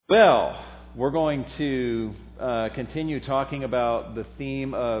Well, we're going to continue talking about the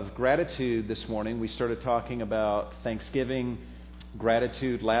theme of gratitude this morning. We started talking about Thanksgiving,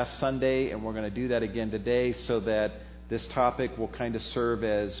 gratitude last Sunday, and we're going to do that again today so that this topic will kind of serve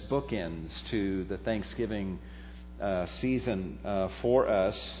as bookends to the Thanksgiving season for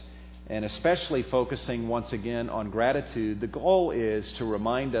us, and especially focusing once again on gratitude. The goal is to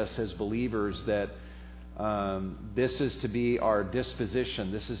remind us as believers that this is to be our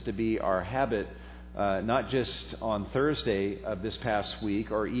disposition. This is to be our habit, not just on Thursday of this past week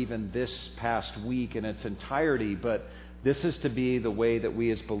or even this past week in its entirety, but this is to be the way that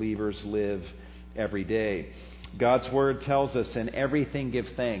we as believers live every day. God's Word tells us, "In everything give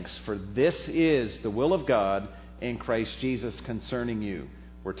thanks, for this is the will of God in Christ Jesus concerning you."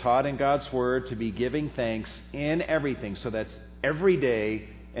 We're taught in God's Word to be giving thanks in everything. So that's every day.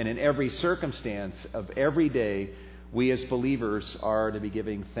 And in every circumstance of every day, we as believers are to be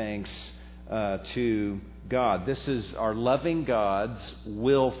giving thanks to God. This is our loving God's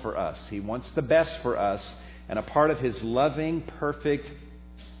will for us. He wants the best for us. And a part of His loving, perfect,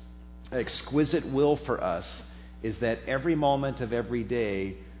 exquisite will for us is that every moment of every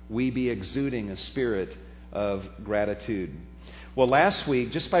day, we be exuding a spirit of gratitude. Well, last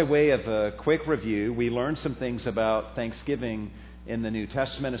week, just by way of a quick review, we learned some things about Thanksgiving in the New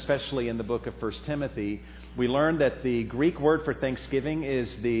Testament, especially in the book of 1 Timothy. We learned that the Greek word for thanksgiving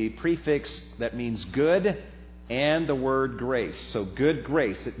is the prefix that means good and the word grace. So good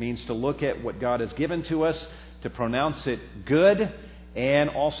grace, it means to look at what God has given to us, to pronounce it good, and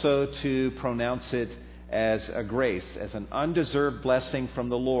also to pronounce it as a grace, as an undeserved blessing from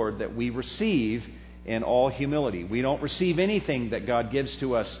the Lord that we receive in all humility. We don't receive anything that God gives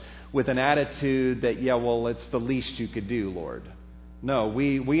to us with an attitude that, it's the least you could do, Lord. No,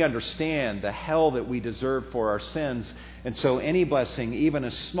 we understand the hell that we deserve for our sins, and so any blessing, even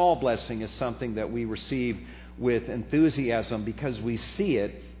a small blessing, is something that we receive with enthusiasm because we see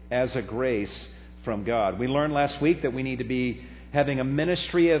it as a grace from God. We learned last week that we need to be having a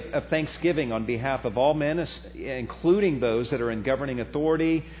ministry of thanksgiving on behalf of all men, including those that are in governing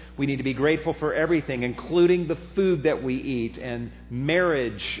authority. We need to be grateful for everything, including the food that we eat and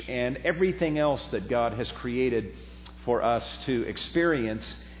marriage and everything else that God has created for us to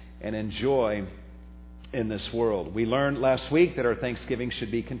experience and enjoy in this world. We learned last week that our Thanksgiving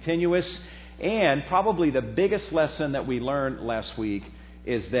should be continuous, and probably the biggest lesson that we learned last week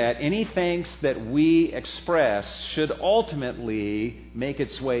is that any thanks that we express should ultimately make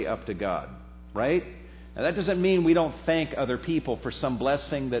its way up to God, right? Now that doesn't mean we don't thank other people for some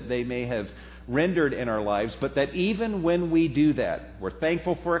blessing that they may have rendered in our lives, but that even when we do that, we're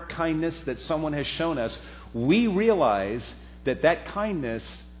thankful for a kindness that someone has shown us, we realize that that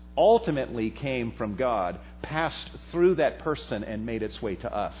kindness ultimately came from God, passed through that person and made its way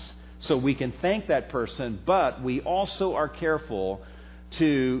to us. So we can thank that person, but we also are careful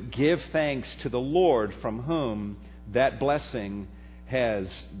to give thanks to the Lord from whom that blessing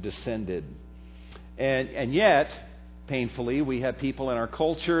has descended. And yet, painfully, we have people in our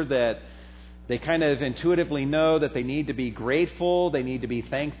culture that they kind of intuitively know that they need to be grateful, they need to be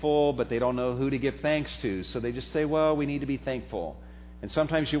thankful, but they don't know who to give thanks to. So they just say, we need to be thankful. And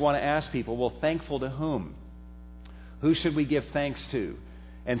sometimes you want to ask people, thankful to whom? Who should we give thanks to?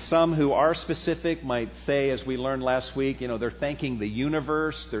 And some who are specific might say, as we learned last week, they're thanking the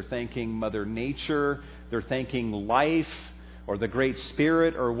universe, they're thanking Mother Nature, they're thanking life or the Great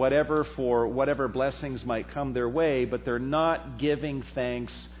Spirit or whatever for whatever blessings might come their way, but they're not giving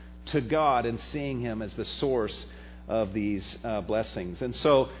thanks to God and seeing Him as the source of these blessings. And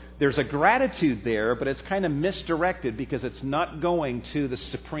so there's a gratitude there, but it's kind of misdirected because it's not going to the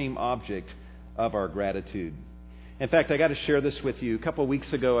supreme object of our gratitude. In fact, I got to share this with you. A couple of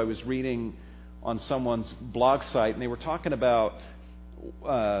weeks ago, I was reading on someone's blog site, and they were talking about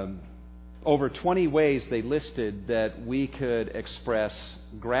over 20 ways they listed that we could express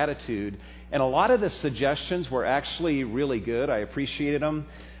gratitude. And a lot of the suggestions were actually really good. I appreciated them.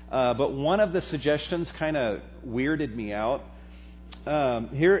 But one of the suggestions kind of weirded me out.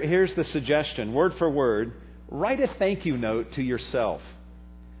 Here's the suggestion, word for word. Write a thank you note to yourself.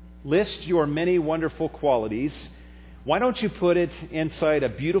 List your many wonderful qualities. Why don't you put it inside a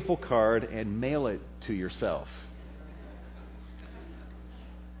beautiful card and mail it to yourself?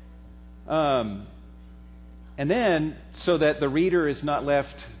 And then, so that the reader is not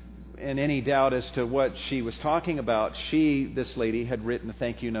left in any doubt as to what she was talking about, this lady, had written a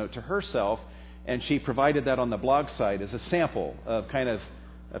thank you note to herself, and she provided that on the blog site as a sample of kind of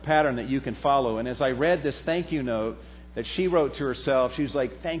a pattern that you can follow. And as I read this thank you note that she wrote to herself, she was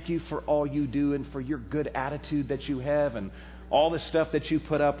like, "Thank you for all you do and for your good attitude that you have, and all the stuff that you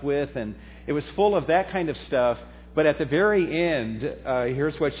put up with. And it was full of that kind of stuff. But at the very end,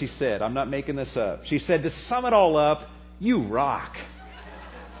 here's what she said. I'm not making this up. She said, to sum it all up, you rock.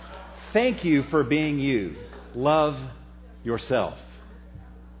 Thank you for being you. Love yourself.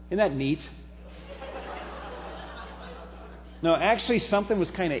 Isn't that neat? No, actually, something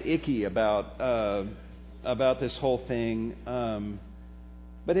was kind of icky about this whole thing.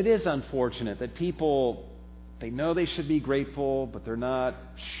 But it is unfortunate that people, they know they should be grateful, but they're not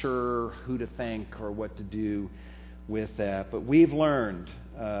sure who to thank or what to do with that. But we've learned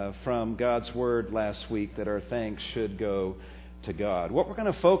from God's Word last week that our thanks should go to God. What we're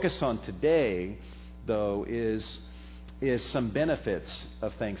going to focus on today, though, is some benefits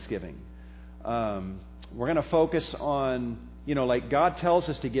of Thanksgiving. We're going to focus on, like God tells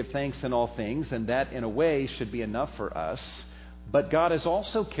us to give thanks in all things, and that in a way should be enough for us. But God is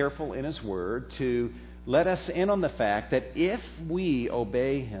also careful in His Word to let us in on the fact that if we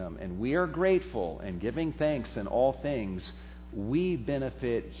obey Him and we are grateful and giving thanks in all things, we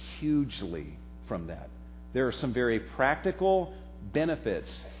benefit hugely from that. There are some very practical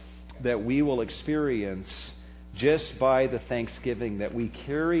benefits that we will experience just by the thanksgiving that we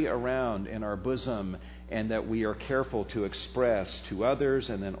carry around in our bosom and that we are careful to express to others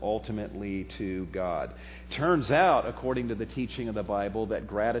and then ultimately to God. Turns out, according to the teaching of the Bible, that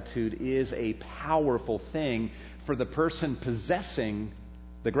gratitude is a powerful thing for the person possessing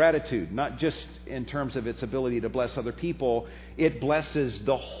the gratitude, not just in terms of its ability to bless other people. It blesses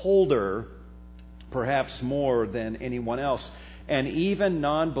the holder perhaps more than anyone else. And even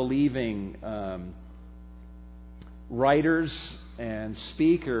non-believing writers and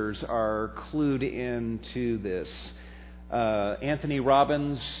speakers are clued into this. Anthony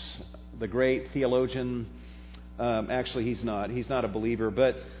Robbins, the great theologian, actually he's not a believer,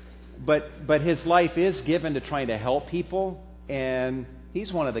 but his life is given to trying to help people, and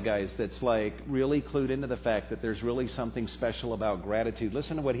he's one of the guys that's like really clued into the fact that there's really something special about gratitude.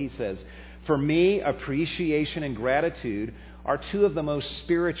 Listen to what he says. For me, appreciation and gratitude are two of the most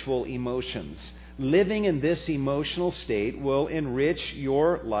spiritual emotions. Living in this emotional state will enrich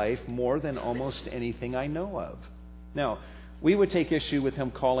your life more than almost anything I know of. Now, we would take issue with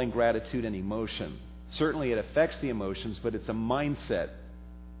him calling gratitude an emotion. Certainly it affects the emotions, but it's a mindset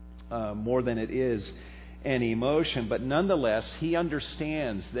more than it is an emotion. But nonetheless, he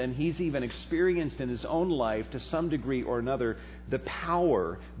understands, and he's even experienced in his own life to some degree or another, the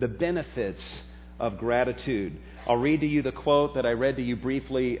power, the benefits of gratitude. I'll read to you the quote that I read to you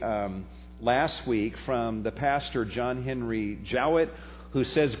briefly last week from the pastor John Henry Jowett, who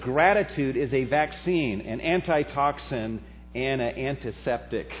says, gratitude is a vaccine, an antitoxin, and an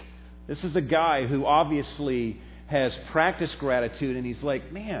antiseptic. This is a guy who obviously has practiced gratitude, and he's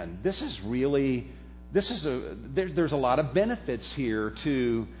like, man, there's a lot of benefits here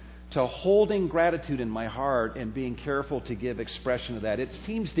to holding gratitude in my heart and being careful to give expression of that. It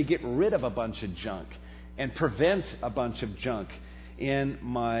seems to get rid of a bunch of junk and prevent a bunch of junk in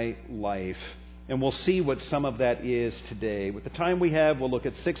my life. And we'll see what some of that is today. With the time we have, we'll look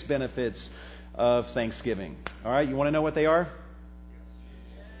at 6 benefits of Thanksgiving. All right, you want to know what they are?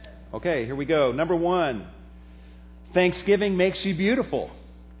 Okay, here we go. Number 1, Thanksgiving makes you beautiful.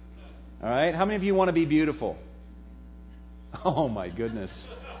 All right, how many of you want to be beautiful? Oh my goodness.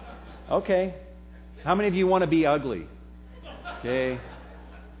 Okay. How many of you want to be ugly? Okay.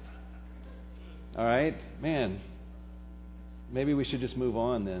 All right, man. Maybe we should just move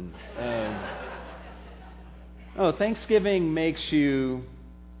on then. Thanksgiving makes you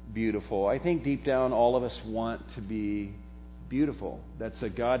beautiful. I think deep down all of us want to be beautiful. That's a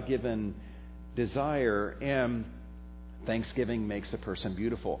God-given desire, and Thanksgiving makes a person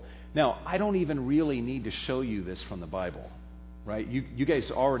beautiful. Now, I don't even really need to show you this from the Bible, right? You guys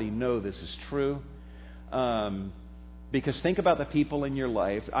already know this is true. Because think about the people in your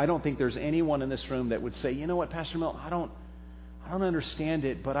life. I don't think there's anyone in this room that would say, you know what, Pastor Mill, I don't understand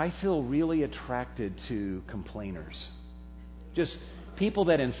it, but I feel really attracted to complainers. Just people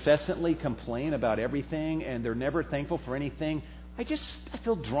that incessantly complain about everything and they're never thankful for anything. I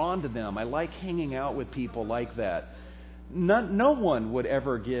feel drawn to them. I like hanging out with people like that. No one would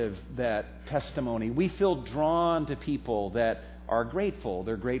ever give that testimony. We feel drawn to people that are grateful.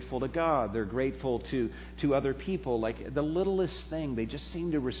 They're grateful to God. They're grateful to other people. Like the littlest thing, they just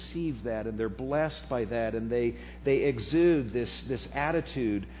seem to receive that, and they're blessed by that, and they exude this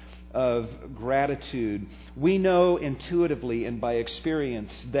attitude of gratitude. We know intuitively and by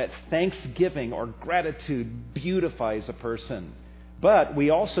experience that thanksgiving or gratitude beautifies a person. But we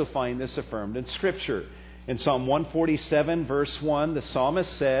also find this affirmed in Scripture. In Psalm 147, verse 1, the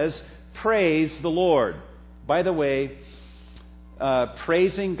psalmist says, "Praise the Lord." By the way,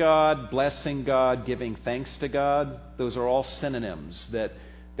 Praising God, blessing God, giving thanks to God, those are all synonyms that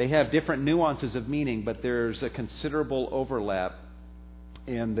they have different nuances of meaning, but there's a considerable overlap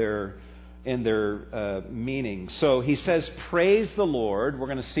in their meaning. So he says, praise the Lord. We're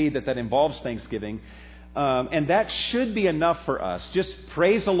going to see that involves thanksgiving. And that should be enough for us. Just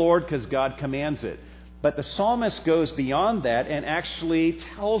praise the Lord because God commands it. But the psalmist goes beyond that and actually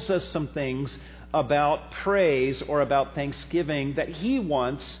tells us some things about praise or about thanksgiving that he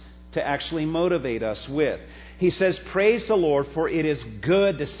wants to actually motivate us with. He says, praise the Lord, for it is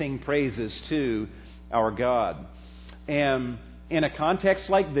good to sing praises to our God. And in a context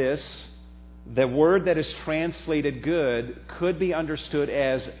like this, the word that is translated good could be understood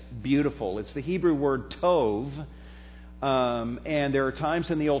as beautiful. It's the Hebrew word tov. And there are times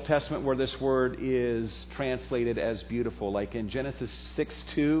in the Old Testament where this word is translated as beautiful. Like in Genesis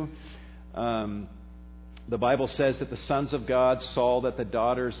 6:2, the Bible says that the sons of God saw that the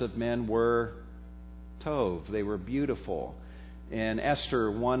daughters of men were tov. They were beautiful. In Esther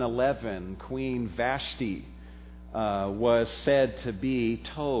 1:11, Queen Vashti was said to be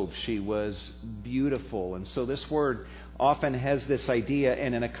tov. She was beautiful. And so this word often has this idea,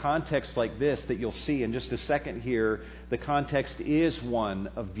 and in a context like this that you'll see in just a second here, the context is one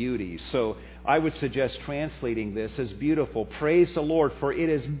of beauty. So I would suggest translating this as beautiful. Praise the Lord, for it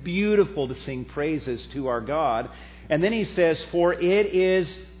is beautiful to sing praises to our God. And then he says, for it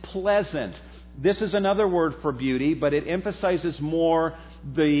is pleasant. This is another word for beauty, but it emphasizes more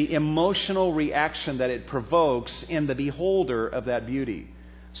the emotional reaction that it provokes in the beholder of that beauty.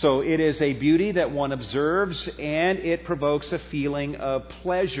 So it is a beauty that one observes, and it provokes a feeling of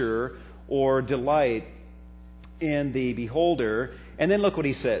pleasure or delight in the beholder. And then look what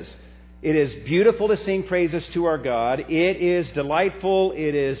he says. It is beautiful to sing praises to our God. It is delightful.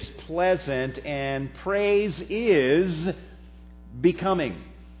 It is pleasant. And praise is becoming.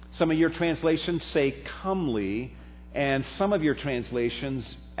 Some of your translations say comely, and some of your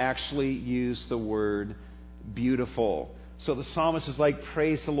translations actually use the word beautiful. So the psalmist is like,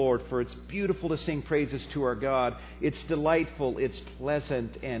 praise the Lord, for it's beautiful to sing praises to our God. It's delightful, it's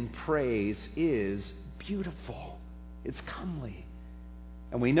pleasant, and praise is beautiful. It's comely.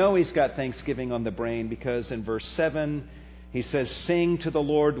 And we know he's got thanksgiving on the brain because in verse 7, he says, sing to the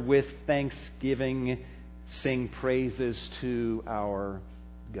Lord with thanksgiving, sing praises to our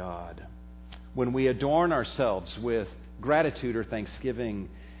God. When we adorn ourselves with gratitude or thanksgiving,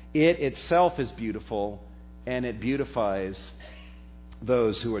 it itself is beautiful, and it beautifies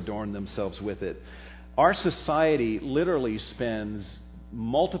those who adorn themselves with it. Our society literally spends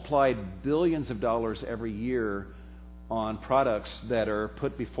multiplied billions of dollars every year on products that are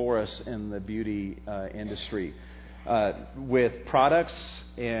put before us in the beauty industry. With products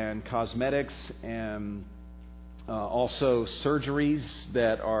and cosmetics and also surgeries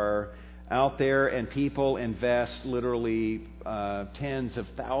that are out there, and people invest literally tens of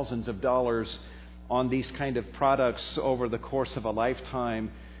thousands of dollars on these kind of products over the course of a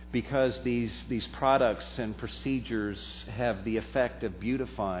lifetime because these products and procedures have the effect of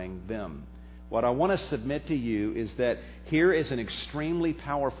beautifying them. What I want to submit to you is that here is an extremely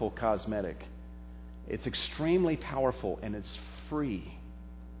powerful cosmetic. It's extremely powerful and it's free.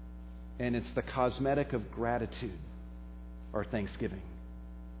 And it's the cosmetic of gratitude or thanksgiving.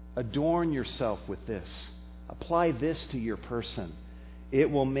 Adorn yourself with this. Apply this to your person. It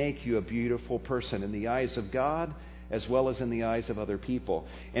will make you a beautiful person in the eyes of God as well as in the eyes of other people.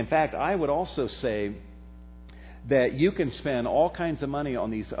 In fact, I would also say that you can spend all kinds of money on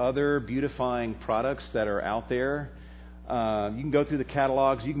these other beautifying products that are out there. You can go through the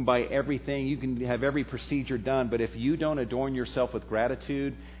catalogs. You can buy everything. You can have every procedure done. But if you don't adorn yourself with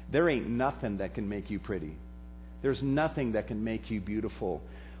gratitude, there ain't nothing that can make you pretty. There's nothing that can make you beautiful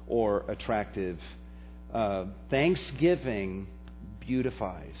or attractive. Thanksgiving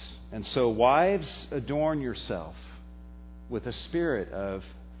beautifies. And so, wives, adorn yourself with a spirit of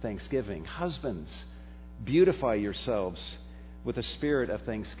thanksgiving. Husbands, beautify yourselves with a spirit of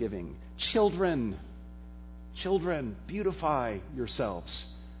thanksgiving. Children, beautify yourselves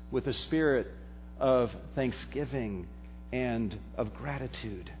with a spirit of thanksgiving and of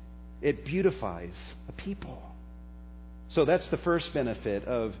gratitude. It beautifies a people. So that's the first benefit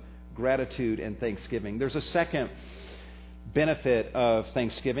of gratitude and thanksgiving. There's a second benefit of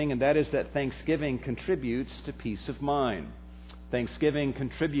thanksgiving, and that is that thanksgiving contributes to peace of mind. Thanksgiving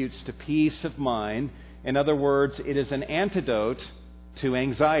contributes to peace of mind. In other words, it is an antidote to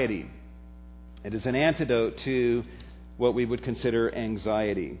anxiety. It is an antidote to what we would consider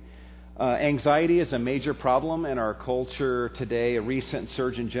anxiety. Anxiety is a major problem in our culture today. A recent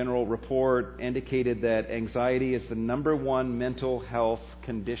Surgeon General report indicated that anxiety is the number one mental health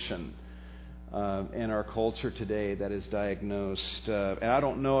condition in our culture today that is diagnosed. And I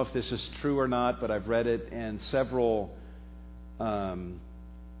don't know if this is true or not, but I've read it in several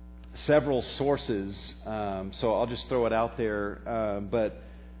sources. So I'll just throw it out there. But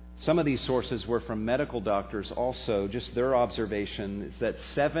some of these sources were from medical doctors also. Just their observation is that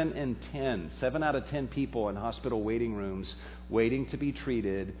 7 out of 10 people in hospital waiting rooms waiting to be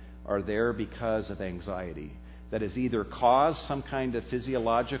treated are there because of anxiety. That has either caused some kind of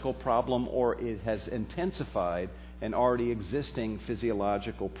physiological problem or it has intensified an already existing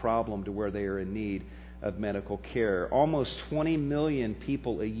physiological problem to where they are in need of medical care. Almost 20 million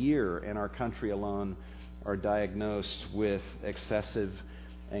people a year in our country alone are diagnosed with excessive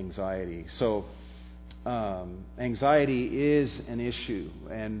anxiety. So anxiety is an issue,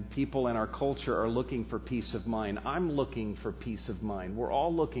 and people in our culture are looking for peace of mind. I'm looking for peace of mind. We're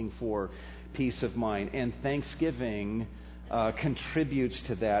all looking for peace of mind, and Thanksgiving contributes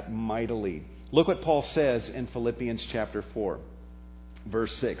to that mightily. Look what Paul says in Philippians chapter 4,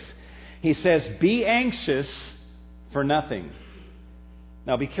 verse 6. He says, "Be anxious for nothing."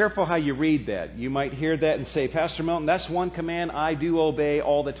 Now, be careful how you read that. You might hear that and say, "Pastor Milton, that's one command I do obey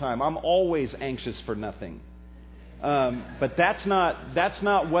all the time. I'm always anxious for nothing." But that's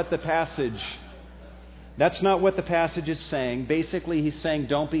not what the passage is saying. Basically, he's saying,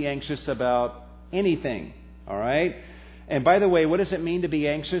 don't be anxious about anything. All right? And by the way, what does it mean to be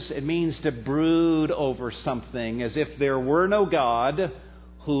anxious? It means to brood over something as if there were no God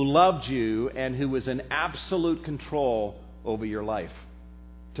who loved you and who was in absolute control over your life.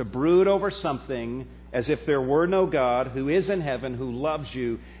 To brood over something as if there were no God who is in heaven, who loves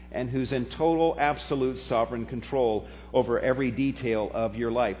you, and who's in total, absolute, sovereign control over every detail of your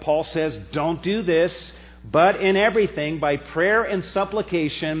life. Paul says, don't do this, but in everything, by prayer and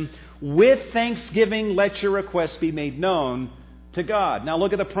supplication, with thanksgiving, let your requests be made known to God. Now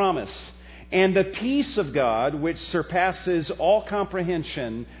look at the promise. And the peace of God, which surpasses all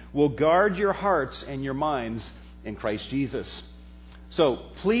comprehension, will guard your hearts and your minds in Christ Jesus. So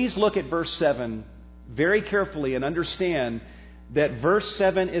please look at verse 7 very carefully and understand that verse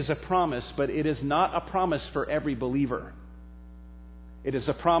 7 is a promise, but it is not a promise for every believer. It is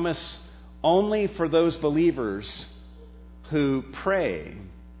a promise only for those believers who pray.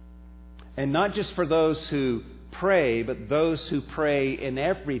 And not just for those who pray, but those who pray in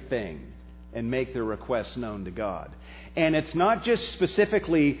everything and make their requests known to God. And it's not just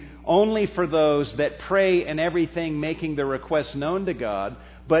specifically only for those that pray in everything, making their requests known to God,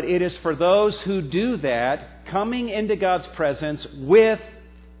 but it is for those who do that, coming into God's presence with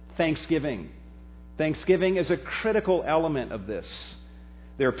thanksgiving. Thanksgiving is a critical element of this.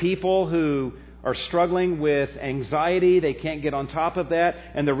 There are people who are struggling with anxiety. They can't get on top of that.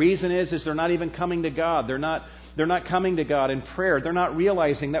 And the reason is they're not even coming to God. They're not coming to God in prayer. They're not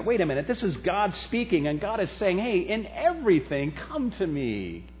realizing that, wait a minute, this is God speaking, and God is saying, hey, in everything, come to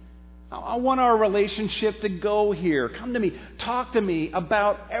me. I want our relationship to go here. Come to me. Talk to me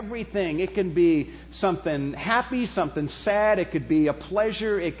about everything. It can be something happy, something sad. It could be a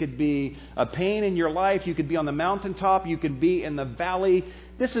pleasure. It could be a pain in your life. You could be on the mountaintop. You could be in the valley.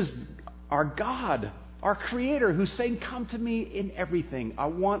 This is our God, our Creator, who's saying, come to me in everything. I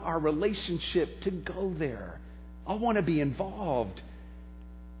want our relationship to go there. I want to be involved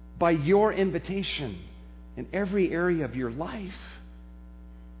by your invitation in every area of your life.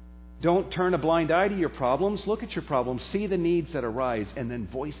 Don't turn a blind eye to your problems. Look at your problems. See the needs that arise and then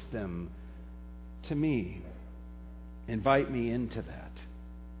voice them to me. Invite me into that.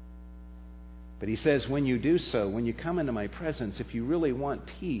 But he says, when you do so, when you come into my presence, if you really want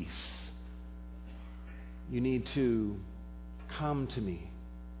peace, you need to come to me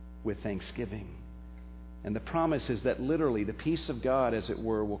with thanksgiving. And the promise is that literally the peace of God, as it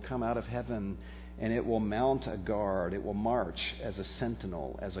were, will come out of heaven and it will mount a guard. It will march as a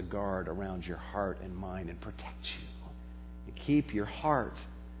sentinel, as a guard around your heart and mind and protect you. And keep your heart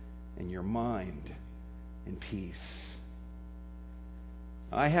and your mind in peace.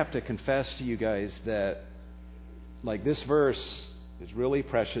 I have to confess to you guys that, like, this verse is really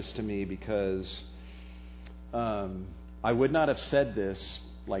precious to me because I would not have said this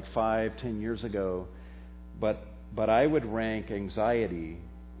like 5-10 years ago, but I would rank anxiety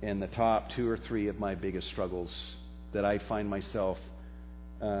in the top 2 or 3 of my biggest struggles that I find myself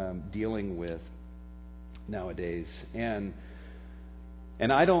dealing with nowadays. And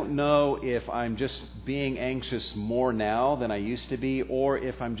I don't know if I'm just being anxious more now than I used to be, or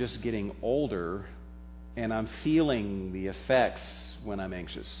if I'm just getting older and I'm feeling the effects when I'm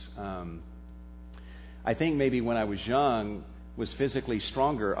anxious. I think maybe when I was young, was physically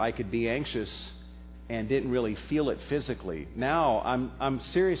stronger, I could be anxious and didn't really feel it physically. Now I'm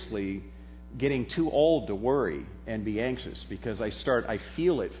seriously getting too old to worry and be anxious because I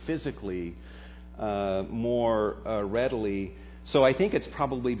feel it physically more readily. So I think it's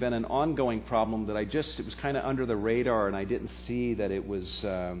probably been an ongoing problem that it was kind of under the radar and I didn't see that it was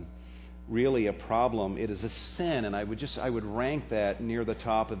really a problem. It is a sin, and I would rank that near the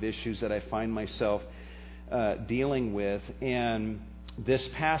top of issues that I find myself dealing with. And this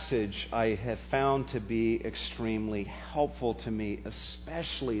passage I have found to be extremely helpful to me,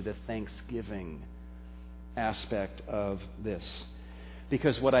 especially the thanksgiving aspect of this.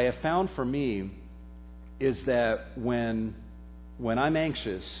 Because what I have found for me is that when I'm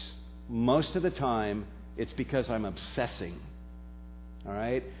anxious, most of the time it's because I'm obsessing. All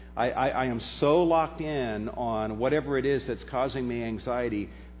right? I am so locked in on whatever it is that's causing me anxiety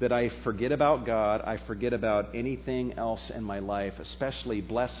that I forget about God, I forget about anything else in my life, especially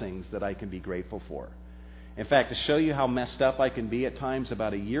blessings that I can be grateful for. In fact, to show you how messed up I can be at times,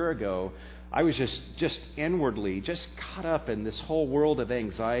 about a year ago, I was just inwardly, just caught up in this whole world of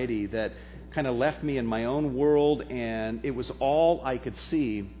anxiety that kind of left me in my own world, and it was all I could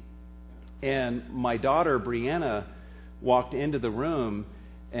see. And my daughter, Brianna, walked into the room,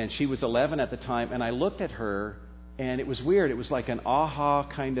 and she was 11 at the time, and I looked at her, and it was weird. It was like an aha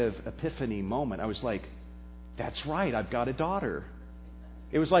kind of epiphany moment. I was like, that's right, I've got a daughter.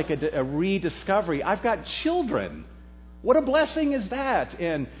 It was like a rediscovery. I've got children. What a blessing is that?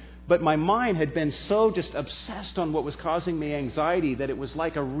 But my mind had been so just obsessed on what was causing me anxiety that it was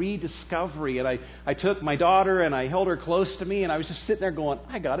like a rediscovery. And I took my daughter and I held her close to me, and I was just sitting there going,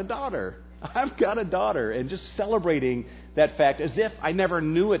 I got a daughter. I've got a daughter. And just celebrating that fact as if I never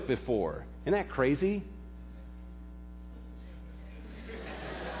knew it before. Isn't that crazy?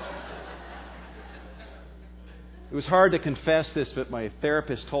 It was hard to confess this, but my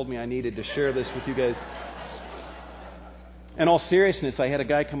therapist told me I needed to share this with you guys. In all seriousness, I had a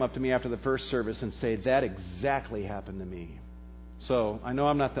guy come up to me after the first service and say, that exactly happened to me. So I know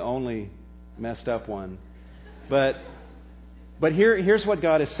I'm not the only messed up one. But here's what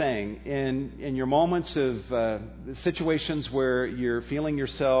God is saying. In your moments of situations where you're feeling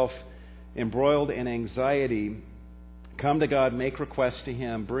yourself embroiled in anxiety, come to God, make requests to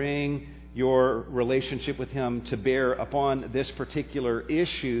Him, bring your relationship with Him to bear upon this particular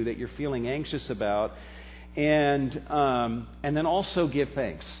issue that you're feeling anxious about, and then also give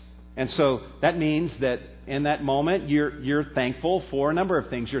thanks. And so that means that in that moment you're thankful for a number of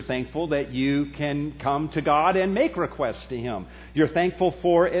things. You're thankful that you can come to God and make requests to Him. You're thankful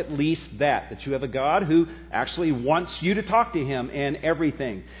for at least that you have a God who actually wants you to talk to Him in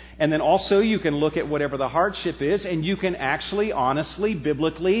everything. And then also you can look at whatever the hardship is, and you can actually, honestly,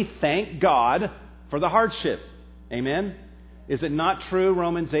 biblically thank God for the hardship. Amen? Is it not true,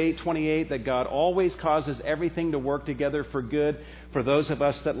 Romans 8:28, that God always causes everything to work together for good for those of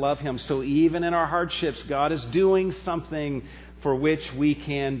us that love Him? So even in our hardships, God is doing something for which we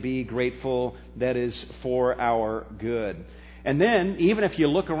can be grateful, that is for our good. And then, even if you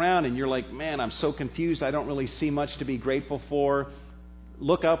look around and you're like, man, I'm so confused, I don't really see much to be grateful for,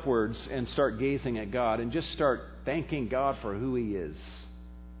 look upwards and start gazing at God and just start thanking God for who He is.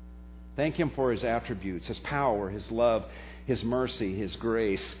 Thank Him for His attributes, His power, His love, His mercy, His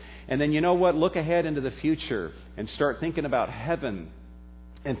grace. And then you know what? Look ahead into the future and start thinking about heaven,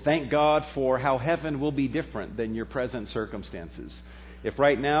 and thank God for how heaven will be different than your present circumstances. If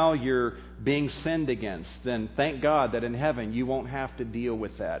right now you're being sinned against, then thank God that in heaven you won't have to deal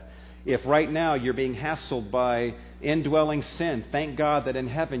with that. If right now you're being hassled by indwelling sin, thank God that in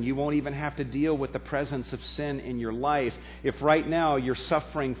heaven you won't even have to deal with the presence of sin in your life. If right now you're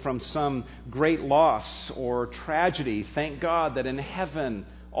suffering from some great loss or tragedy, thank God that in heaven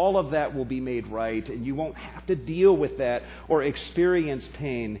all of that will be made right and you won't have to deal with that or experience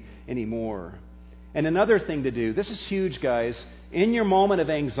pain anymore. And another thing to do, this is huge, guys, in your moment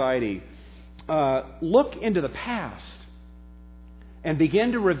of anxiety, look into the past. And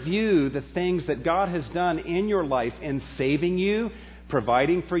begin to review the things that God has done in your life in saving you,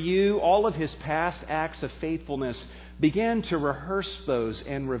 providing for you, all of His past acts of faithfulness. Begin to rehearse those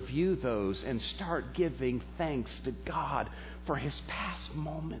and review those and start giving thanks to God for His past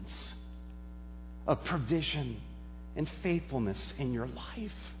moments of provision and faithfulness in your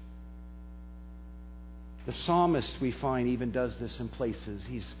life. The psalmist, we find, even does this in places.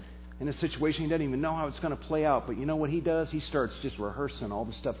 He's in a situation he doesn't even know how it's going to play out. But you know what he does? He starts just rehearsing all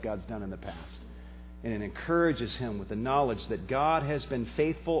the stuff God's done in the past. And it encourages him with the knowledge that God has been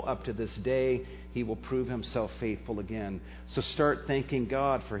faithful up to this day. He will prove himself faithful again. So start thanking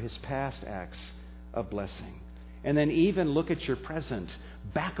God for his past acts of blessing. And then even look at your present.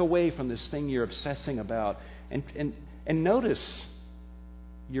 Back away from this thing you're obsessing about. And notice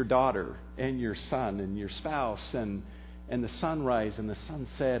your daughter and your son and your spouse and the sunrise and the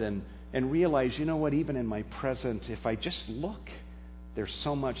sunset. And realize, you know what, even in my present, if I just look, there's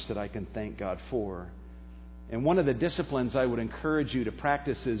so much that I can thank God for. And one of the disciplines I would encourage you to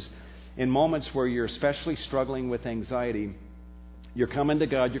practice is in moments where you're especially struggling with anxiety, you're coming to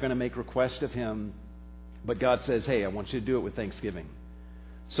God, you're going to make request of him, but God says, hey, I want you to do it with thanksgiving.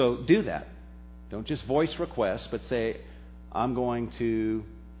 So do that. Don't just voice requests, but say, I'm going to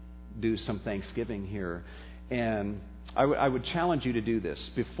do some thanksgiving here. And I would challenge you to do this.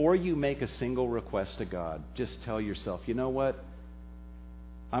 Before you make a single request to God, just tell yourself, you know what?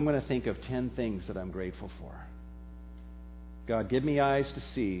 I'm going to think of 10 things that I'm grateful for. God, give me eyes to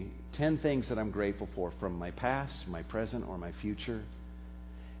see 10 things that I'm grateful for from my past, my present, or my future.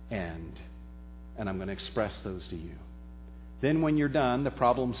 And I'm going to express those to you. Then when you're done, the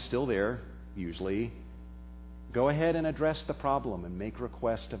problem's still there, usually. Go ahead and address the problem and make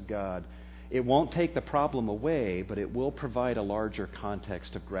request of God. It won't take the problem away, but it will provide a larger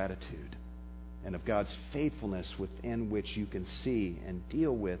context of gratitude and of God's faithfulness within which you can see and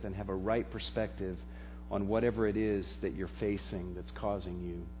deal with and have a right perspective on whatever it is that you're facing that's causing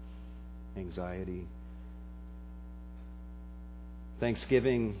you anxiety.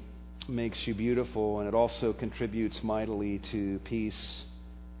 Thanksgiving makes you beautiful, and it also contributes mightily to peace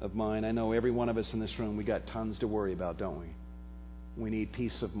of mind. I know every one of us in this room, we got tons to worry about, don't we? We need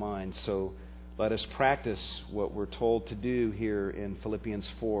peace of mind. So let us practice what we're told to do here in Philippians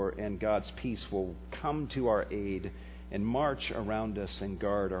 4, and God's peace will come to our aid and march around us and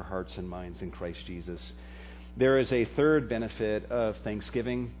guard our hearts and minds in Christ Jesus. There is a third benefit of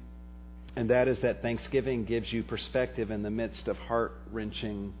thanksgiving, and that is that thanksgiving gives you perspective in the midst of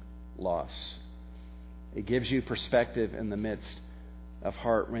heart-wrenching loss. It gives you perspective in the midst of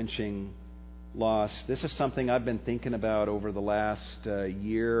heart-wrenching loss. This is something I've been thinking about over the last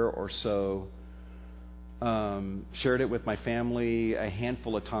year or so. Shared it with my family a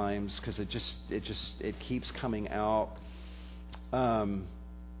handful of times because it keeps coming out. But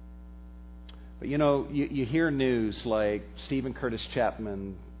you know, you hear news like Stephen Curtis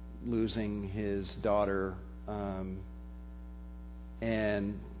Chapman losing his daughter,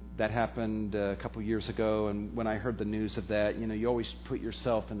 and that happened a couple years ago. And when I heard the news of that, you know, you always put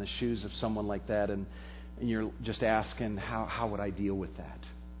yourself in the shoes of someone like that, and you're just asking, how would I deal with that?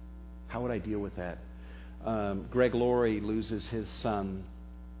 How would I deal with that? Greg Laurie loses his son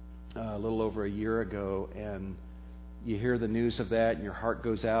a little over a year ago, and you hear the news of that, and your heart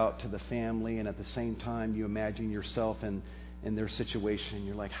goes out to the family, and at the same time, you imagine yourself in their situation.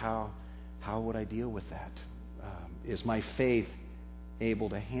 You're like, how would I deal with that? Is my faith able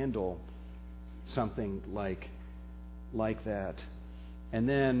to handle something like that? And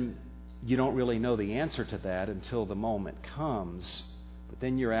then you don't really know the answer to that until the moment comes. But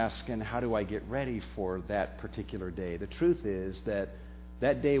then you're asking, how do I get ready for that particular day? The truth is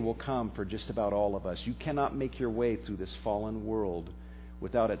that day will come for just about all of us. You cannot make your way through this fallen world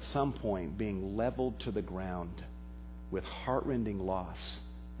without at some point being leveled to the ground with heartrending loss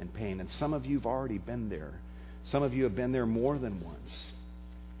and pain. And some of you have already been there. Some of you have been there more than once.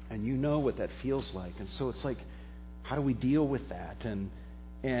 And you know what that feels like. And so it's like, how do we deal with that?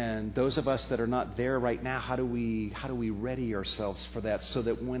 And those of us that are not there right now, how do we ready ourselves for that so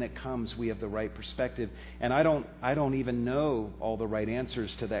that when it comes, we have the right perspective? And I don't even know all the right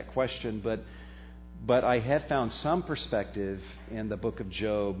answers to that question, but I have found some perspective in the book of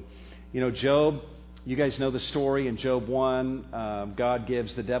Job. You know, Job, you guys know the story in Job 1. God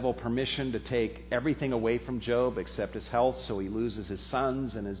gives the devil permission to take everything away from Job except his health, so he loses his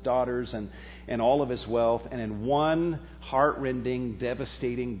sons and his daughters and all of his wealth. And in one heart-rending,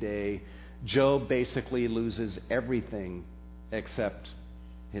 devastating day, Job basically loses everything except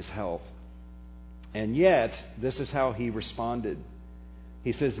his health. And yet, this is how he responded.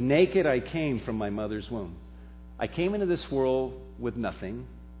 He says, "Naked I came from my mother's womb. I came into this world with nothing,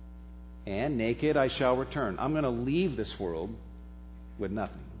 and naked I shall return." I'm going to leave this world with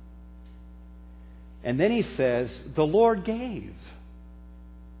nothing. And then he says, "The Lord gave."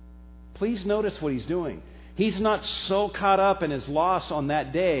 Please notice what he's doing. He's not so caught up in his loss on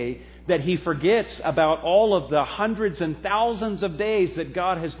that day that he forgets about all of the hundreds and thousands of days that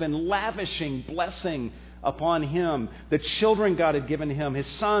God has been lavishing blessing upon him, the children God had given him, his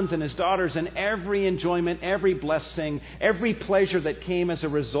sons and his daughters, and every enjoyment, every blessing, every pleasure that came as a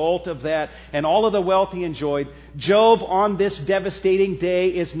result of that, and all of the wealth he enjoyed. Job, on this devastating day,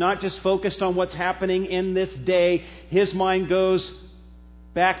 is not just focused on what's happening in this day. His mind goes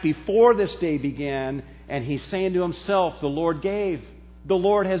back before this day began, and he's saying to himself, the Lord gave, the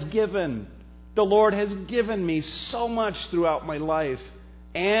Lord has given, the Lord has given me so much throughout my life.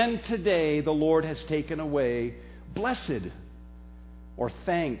 And today the Lord has taken away. Blessed or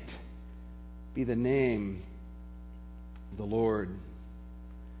thanked be the name of the Lord.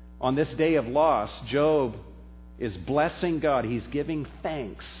 On this day of loss, Job is blessing God. He's giving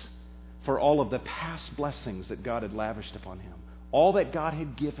thanks for all of the past blessings that God had lavished upon him. All that God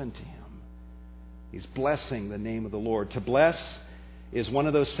had given to him. He's blessing the name of the Lord. To bless is one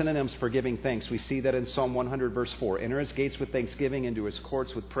of those synonyms for giving thanks. We see that in Psalm 100, verse 4. Enter his gates with thanksgiving, into his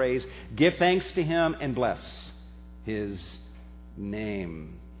courts with praise. Give thanks to him and bless his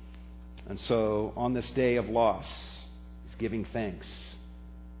name. And so, on this day of loss, he's giving thanks.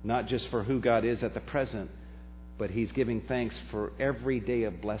 Not just for who God is at the present, but he's giving thanks for every day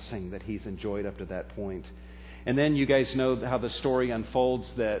of blessing that he's enjoyed up to that point. And then you guys know how the story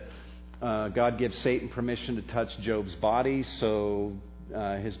unfolds, that God gives Satan permission to touch Job's body, so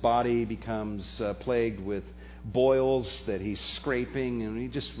his body becomes plagued with boils that he's scraping, and he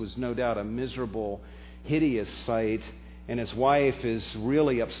just was no doubt a miserable, hideous sight. And his wife is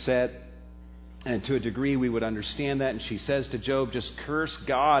really upset, and to a degree we would understand that, and she says to Job, just curse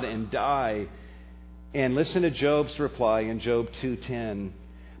God and die. And listen to Job's reply in Job 2:10.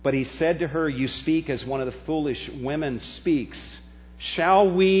 But he said to her, you speak as one of the foolish women speaks.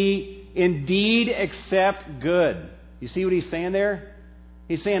 Shall we indeed accept good? You see what he's saying there?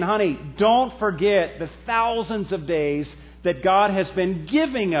 He's saying, honey, don't forget the thousands of days that God has been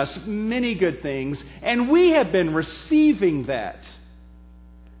giving us many good things, and we have been receiving that.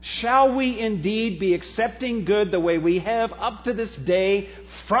 Shall we indeed be accepting good the way we have up to this day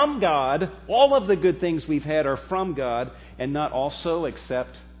from God? All of the good things we've had are from God, and not also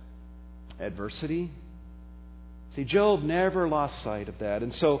accept adversity? See, Job never lost sight of that.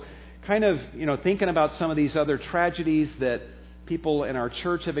 And so, kind of, thinking about some of these other tragedies that people in our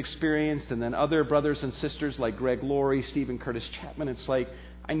church have experienced, and then other brothers and sisters like Greg Laurie, Stephen Curtis Chapman, it's like,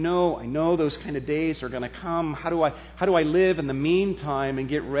 I know those kind of days are going to come. How do I live in the meantime and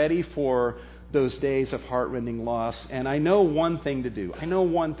get ready for those days of heartrending loss? And I know one thing to do.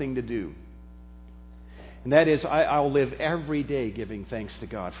 And that is, I'll live every day giving thanks to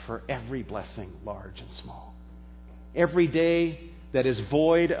God for every blessing, large and small. Every day that is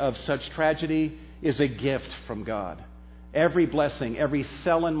void of such tragedy is a gift from God. Every blessing, every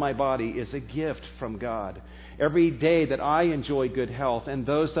cell in my body is a gift from God. Every day that I enjoy good health and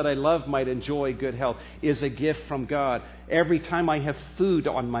those that I love might enjoy good health is a gift from God. Every time I have food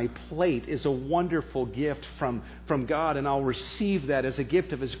on my plate is a wonderful gift from God, and I'll receive that as a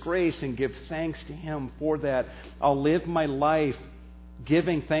gift of His grace and give thanks to Him for that. I'll live my life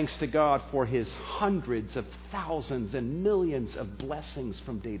giving thanks to God for His hundreds of thousands and millions of blessings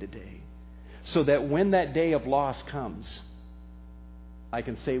from day to day, so that when that day of loss comes, I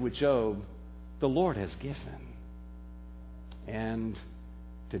can say with Job, the Lord has given, and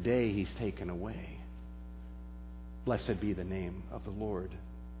today He's taken away. Blessed be the name of the Lord.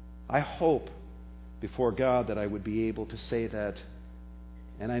 I hope before God that I would be able to say that,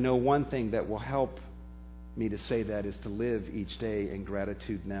 and I know one thing that will help me to say that is to live each day in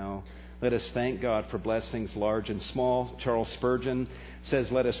gratitude now. Let us thank God for blessings large and small. Charles Spurgeon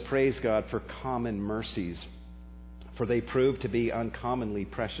says, let us praise God for common mercies, for they prove to be uncommonly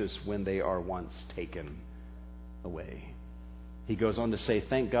precious when they are once taken away. He goes on to say,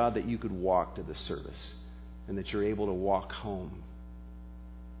 thank God that you could walk to this service and that you're able to walk home.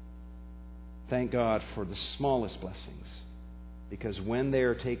 Thank God for the smallest blessings, because when they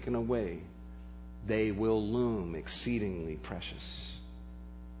are taken away, they will loom exceedingly precious.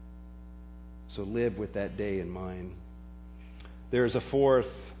 So live with that day in mind. There's a fourth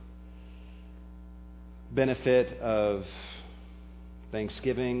benefit of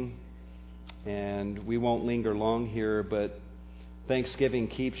Thanksgiving, and we won't linger long here, but Thanksgiving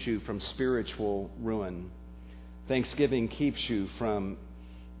keeps you from spiritual ruin. Thanksgiving keeps you from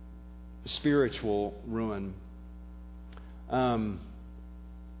spiritual ruin. None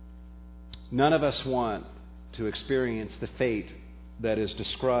of us want to experience the fate that is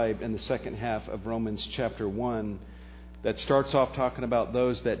described in the second half of Romans chapter 1, that starts off talking about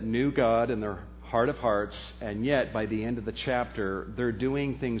those that knew God in their heart of hearts, and yet by the end of the chapter, they're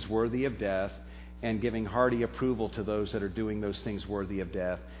doing things worthy of death and giving hearty approval to those that are doing those things worthy of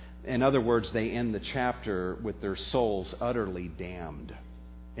death. In other words, they end the chapter with their souls utterly damned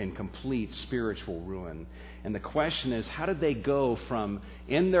in complete spiritual ruin. And the question is, how did they go from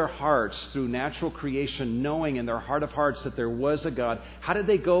in their hearts through natural creation, knowing in their heart of hearts that there was a God, how did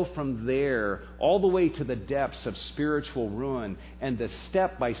they go from there all the way to the depths of spiritual ruin and the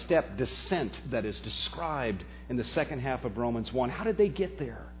step-by-step descent that is described in the second half of Romans 1? How did they get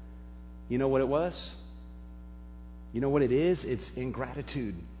there? You know what it was? You know what it is? It's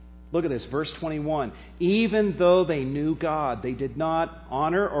ingratitude. Look at this, verse 21. Even though they knew God, they did not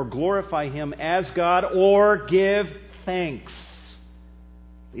honor or glorify Him as God or give thanks.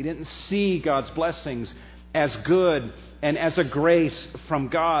 They didn't see God's blessings as good and as a grace from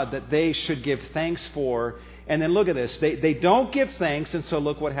God that they should give thanks for. And then look at this. They don't give thanks, and so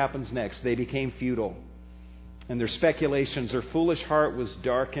look what happens next. They became futile. And their speculations, their foolish heart was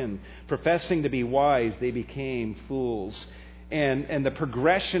darkened. Professing to be wise, they became fools. And the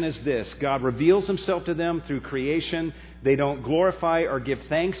progression is this. God reveals Himself to them through creation. They don't glorify or give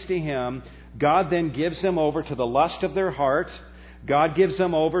thanks to Him. God then gives them over to the lust of their heart. God gives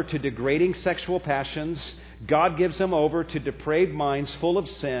them over to degrading sexual passions. God gives them over to depraved minds full of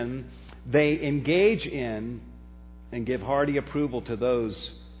sin. They engage in and give hearty approval to those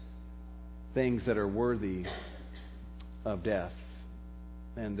things that are worthy of death.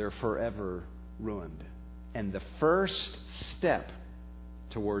 And they're forever ruined. And the first step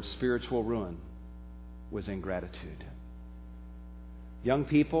towards spiritual ruin was ingratitude. Young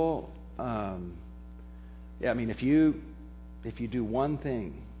people, if you do one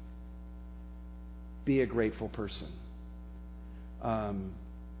thing, be a grateful person.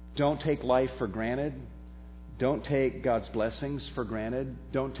 Don't take life for granted. Don't take God's blessings for granted.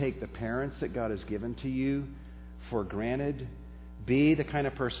 Don't take the parents that God has given to you for granted. Be the kind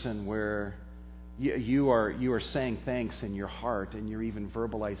of person where you are saying thanks in your heart, and you're even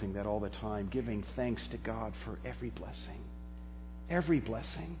verbalizing that all the time, giving thanks to God for every blessing. Every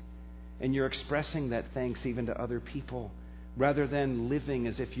blessing. And you're expressing that thanks even to other people, rather than living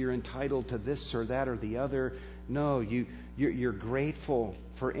as if you're entitled to this or that or the other. No, you're grateful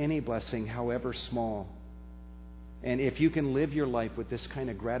for any blessing, however small. And if you can live your life with this kind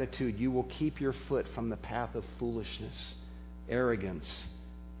of gratitude, you will keep your foot from the path of foolishness, arrogance,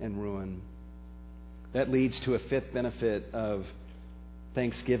 and ruin. That leads to a fifth benefit of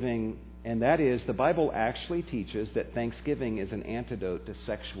thanksgiving, and that is the Bible actually teaches that thanksgiving is an antidote to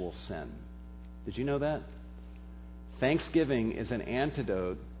sexual sin. Did you know that? Thanksgiving is an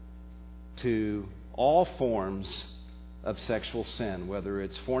antidote to all forms of sexual sin, whether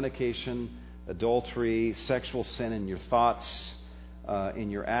it's fornication, adultery, sexual sin in your thoughts,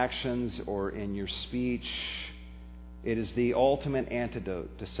 in your actions, or in your speech. It is the ultimate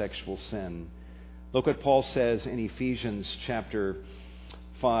antidote to sexual sin. Look what Paul says in Ephesians chapter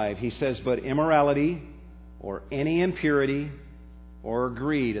 5. He says, "But immorality, or any impurity, or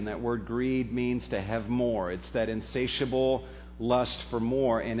greed," and that word greed means to have more. It's that insatiable lust for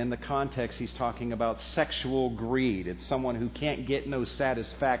more. And in the context, he's talking about sexual greed. It's someone who can't get no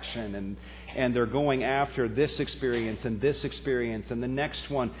satisfaction, and they're going after this experience and the next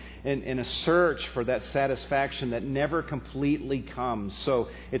one in a search for that satisfaction that never completely comes. So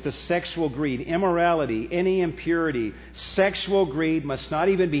it's a sexual greed. Immorality, any impurity, sexual greed must not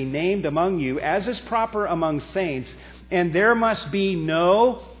even be named among you, as is proper among saints. And there must be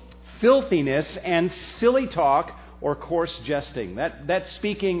no filthiness and silly talk or coarse jesting. That's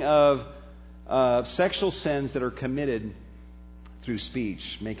speaking of sexual sins that are committed through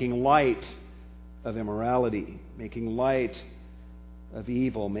speech, making light of immorality, making light of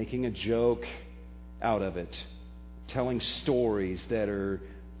evil, making a joke out of it, telling stories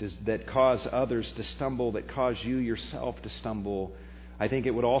that cause others to stumble, that cause you yourself to stumble. I think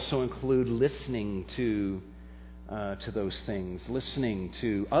it would also include listening to those things, listening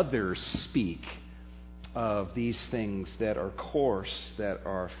to others speak of these things that are coarse, that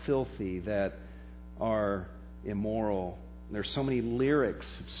are filthy, that are immoral. There's so many lyrics,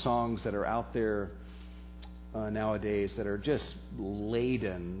 songs that are out there nowadays that are just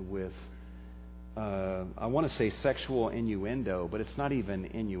laden with, I want to say sexual innuendo, but it's not even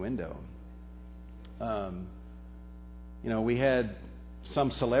innuendo. We had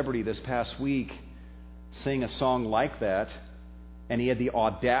some celebrity this past week sing a song like that, and he had the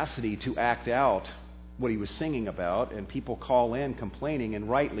audacity to act out what he was singing about, and people call in complaining, and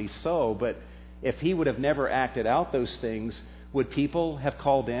rightly so. But if he would have never acted out those things, would people have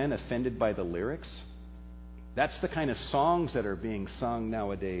called in offended by the lyrics? That's the kind of songs that are being sung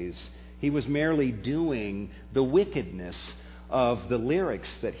nowadays. He was merely doing the wickedness of the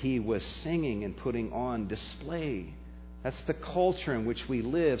lyrics that he was singing and putting on display That's the culture in which we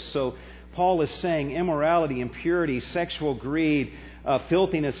live. So Paul is saying immorality, impurity, sexual greed,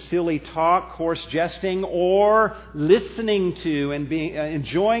 filthiness, silly talk, coarse jesting, or listening to and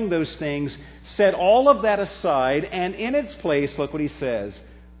enjoying those things, set all of that aside, and in its place, look what he says,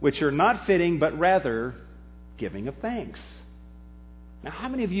 which are not fitting, but rather giving of thanks. Now, how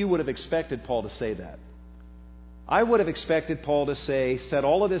many of you would have expected Paul to say that? I would have expected Paul to say, set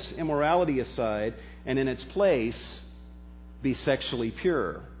all of this immorality aside, and in its place, be sexually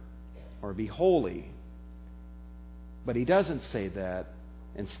pure or be holy. But he doesn't say that.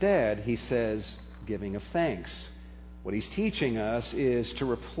 Instead, he says, giving of thanks. What he's teaching us is to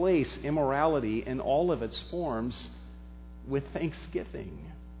replace immorality in all of its forms with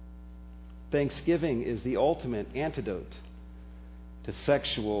thanksgiving. Thanksgiving is the ultimate antidote to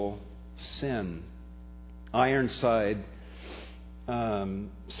sexual sin. Ironside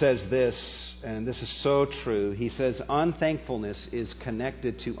says this, and this is so true. He says, unthankfulness is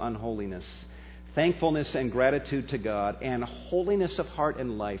connected to unholiness. Thankfulness and gratitude to God and holiness of heart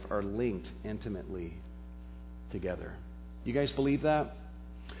and life are linked intimately together. You guys believe that?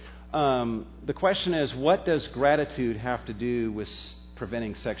 The question is, what does gratitude have to do with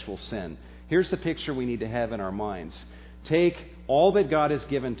preventing sexual sin? Here's the picture we need to have in our minds. Take all that God has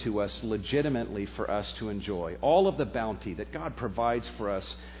given to us legitimately for us to enjoy. All of the bounty that God provides for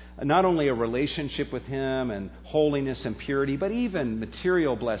us. Not only a relationship with Him and holiness and purity, but even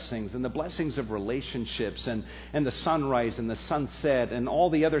material blessings and the blessings of relationships and the sunrise and the sunset and all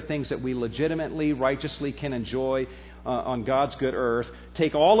the other things that we legitimately, righteously can enjoy on God's good earth.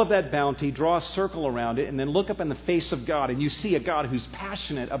 Take all of that bounty, draw a circle around it, and then look up in the face of God, and you see a God who's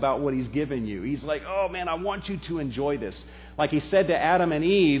passionate about what He's given you. He's like, oh man, I want you to enjoy this. Like He said to Adam and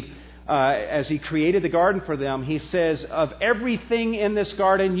Eve, as He created the garden for them, He says, of everything in this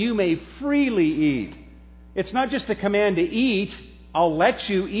garden you may freely eat. It's not just a command to eat, I'll let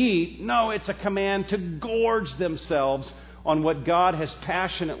you eat. No, it's a command to gorge themselves on what God has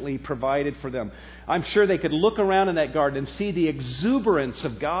passionately provided for them. I'm sure they could look around in that garden and see the exuberance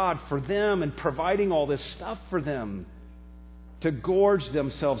of God for them and providing all this stuff for them to gorge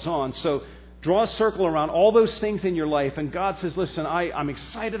themselves on. So draw a circle around all those things in your life, and God says, listen, I'm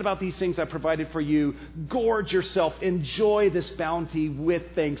excited about these things I provided for you. Gorge yourself. Enjoy this bounty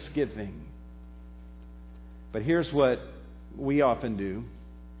with thanksgiving. But here's what we often do.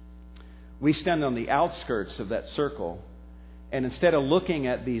 We stand on the outskirts of that circle, and instead of looking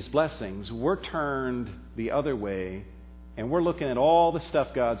at these blessings, we're turned the other way, and we're looking at all the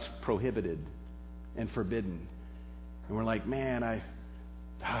stuff God's prohibited and forbidden. And we're like, man,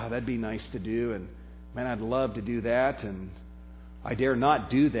 that'd be nice to do, and man, I'd love to do that, and I dare not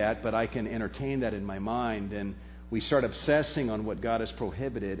do that, but I can entertain that in my mind. And we start obsessing on what God has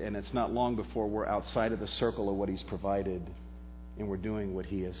prohibited, and it's not long before we're outside of the circle of what He's provided, and we're doing what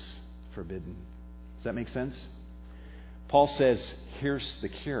He has forbidden. Does that make sense? Paul says, here's the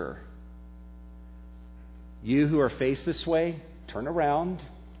cure. You who are faced this way, turn around,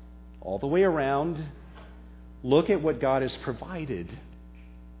 all the way around, look at what God has provided,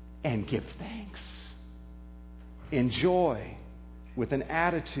 and give thanks. Enjoy with an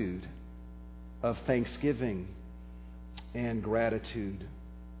attitude of thanksgiving and gratitude.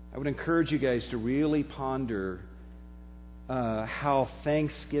 I would encourage you guys to really ponder how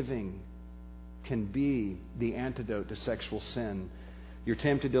thanksgiving can be the antidote to sexual sin. You're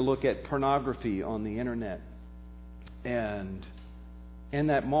tempted to look at pornography on the internet, and in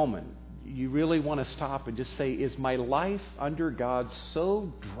that moment, you really want to stop and just say, is my life under God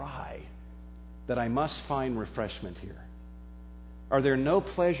so dry that I must find refreshment here? Are there no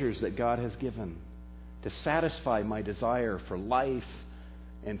pleasures that God has given to satisfy my desire for life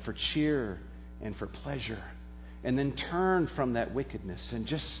and for cheer and for pleasure? And then turn from that wickedness and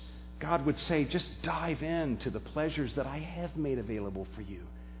just, God would say, just dive into the pleasures that I have made available for you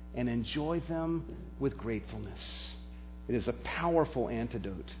and enjoy them with gratefulness. It is a powerful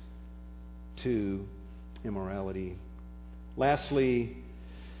antidote to immorality. Lastly,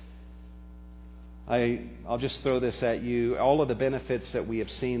 I'll just throw this at you. All of the benefits that we have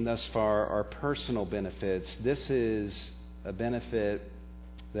seen thus far are personal benefits. This is a benefit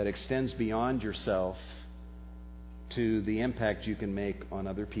that extends beyond yourself to the impact you can make on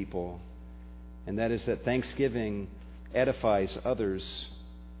other people. And that is that thanksgiving edifies others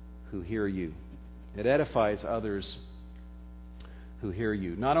who hear you. It edifies others who hear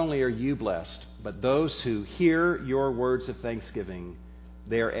you. Not only are you blessed, but those who hear your words of thanksgiving,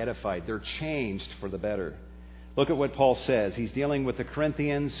 they are edified. They're changed for the better. Look at what Paul says. He's dealing with the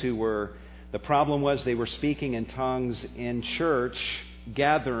Corinthians the problem was they were speaking in tongues in church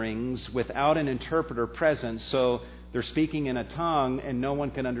gatherings without an interpreter present. So they're speaking in a tongue and no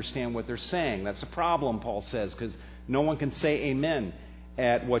one can understand what they're saying. That's a problem, Paul says, because no one can say amen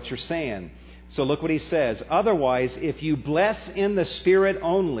at what you're saying. So look what he says. Otherwise, if you bless in the Spirit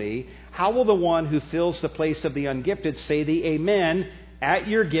only, how will the one who fills the place of the ungifted say the amen at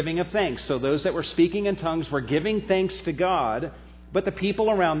your giving of thanks? So those that were speaking in tongues were giving thanks to God, but the people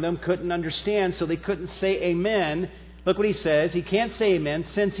around them couldn't understand, so they couldn't say amen. Look what he says. He can't say amen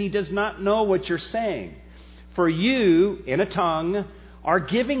since he does not know what you're saying. For you, in a tongue, are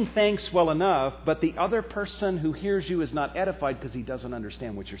giving thanks well enough, but the other person who hears you is not edified because he doesn't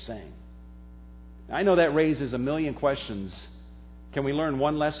understand what you're saying. I know that raises a million questions. Can we learn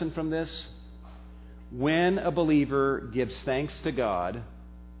one lesson from this? When a believer gives thanks to God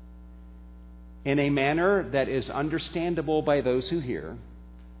in a manner that is understandable by those who hear,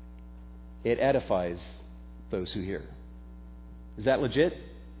 it edifies those who hear. Is that legit?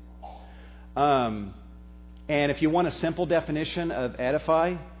 And if you want a simple definition of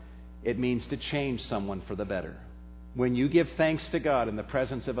edify, it means to change someone for the better. When you give thanks to God in the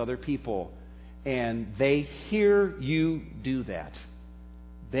presence of other people and they hear you do that,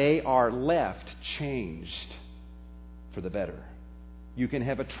 they are left changed for the better. You can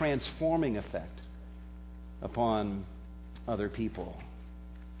have a transforming effect upon other people.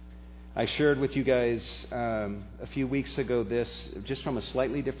 I shared with you guys a few weeks ago this, just from a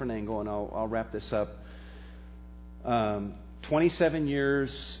slightly different angle, and I'll wrap this up. 27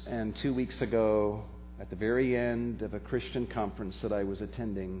 years and 2 weeks ago, at the very end of a Christian conference that I was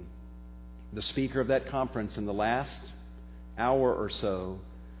attending, the speaker of that conference in the last hour or so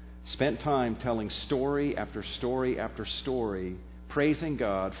spent time telling story after story after story, praising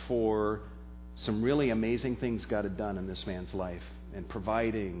God for some really amazing things God had done in this man's life and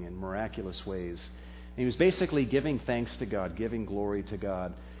providing in miraculous ways. And he was basically giving thanks to God, giving glory to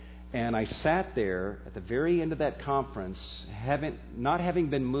God. And I sat there at the very end of that conference, not having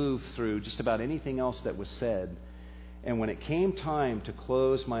been moved through just about anything else that was said. And when it came time to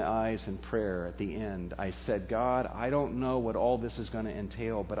close my eyes in prayer at the end, I said, God, I don't know what all this is going to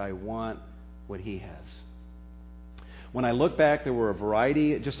entail, but I want what He has. When I look back, there were a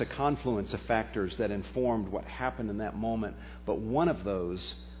variety, just a confluence of factors that informed what happened in that moment. But one of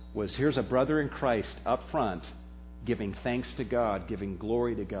those was, here's a brother in Christ up front giving thanks to God, giving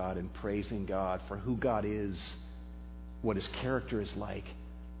glory to God, and praising God for who God is, what His character is like,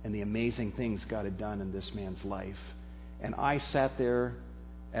 and the amazing things God had done in this man's life. And I sat there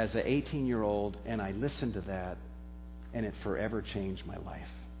as an 18-year-old, and I listened to that, and it forever changed my life.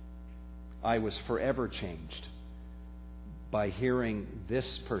 I was forever changed by hearing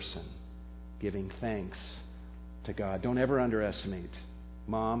this person giving thanks to God. Don't ever underestimate,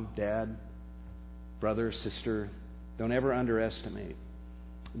 mom, dad, brother, sister, don't ever underestimate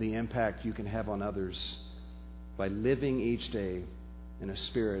the impact you can have on others by living each day in a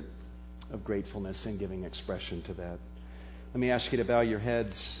spirit of gratefulness and giving expression to that. Let me ask you to bow your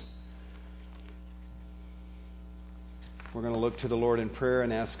heads. We're going to look to the Lord in prayer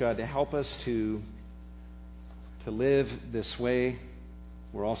and ask God to help us to live this way.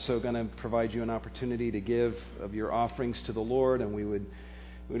 We're also going to provide you an opportunity to give of your offerings to the Lord, and we would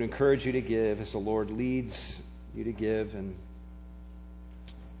encourage you to give as the Lord leads you to give. And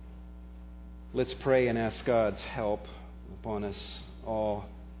let's pray and ask God's help upon us all.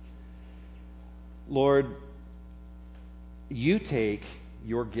 Lord, you take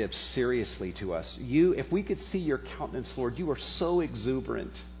your gifts seriously to us. If we could see your countenance, Lord, you are so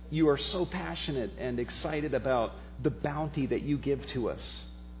exuberant. You are so passionate and excited about the bounty that you give to us.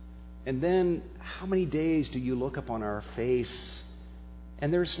 And then how many days do you look upon our face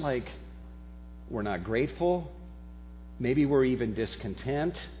and there's we're not grateful. Maybe we're even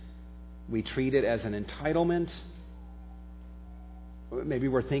discontent. We treat it as an entitlement. Maybe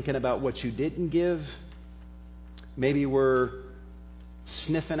we're thinking about what you didn't give. Maybe we're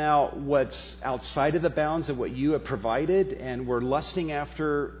sniffing out what's outside of the bounds of what you have provided, and we're lusting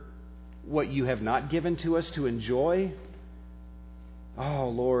after what you have not given to us to enjoy. Oh,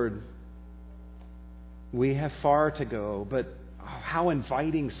 Lord, we have far to go, but how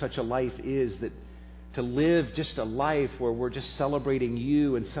inviting such a life is, that to live just a life where we're just celebrating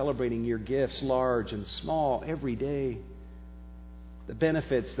you and celebrating your gifts, large and small, every day. The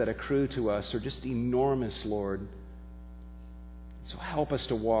benefits that accrue to us are just enormous, Lord. So help us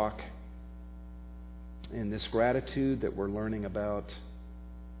to walk in this gratitude that we're learning about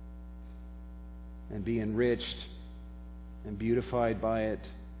and be enriched and beautified by it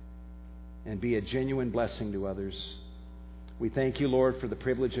and be a genuine blessing to others. We thank you, Lord, for the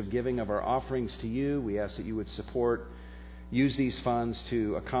privilege of giving of our offerings to you. We ask that you would use these funds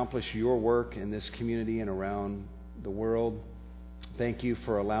to accomplish your work in this community and around the world. Thank you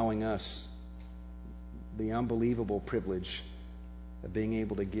for allowing us the unbelievable privilege of being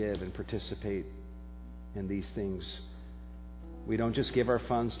able to give and participate in these things. We don't just give our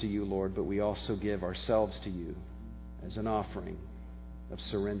funds to you, Lord, but we also give ourselves to you as an offering of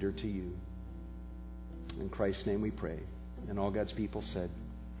surrender to you. In Christ's name we pray. And all God's people said,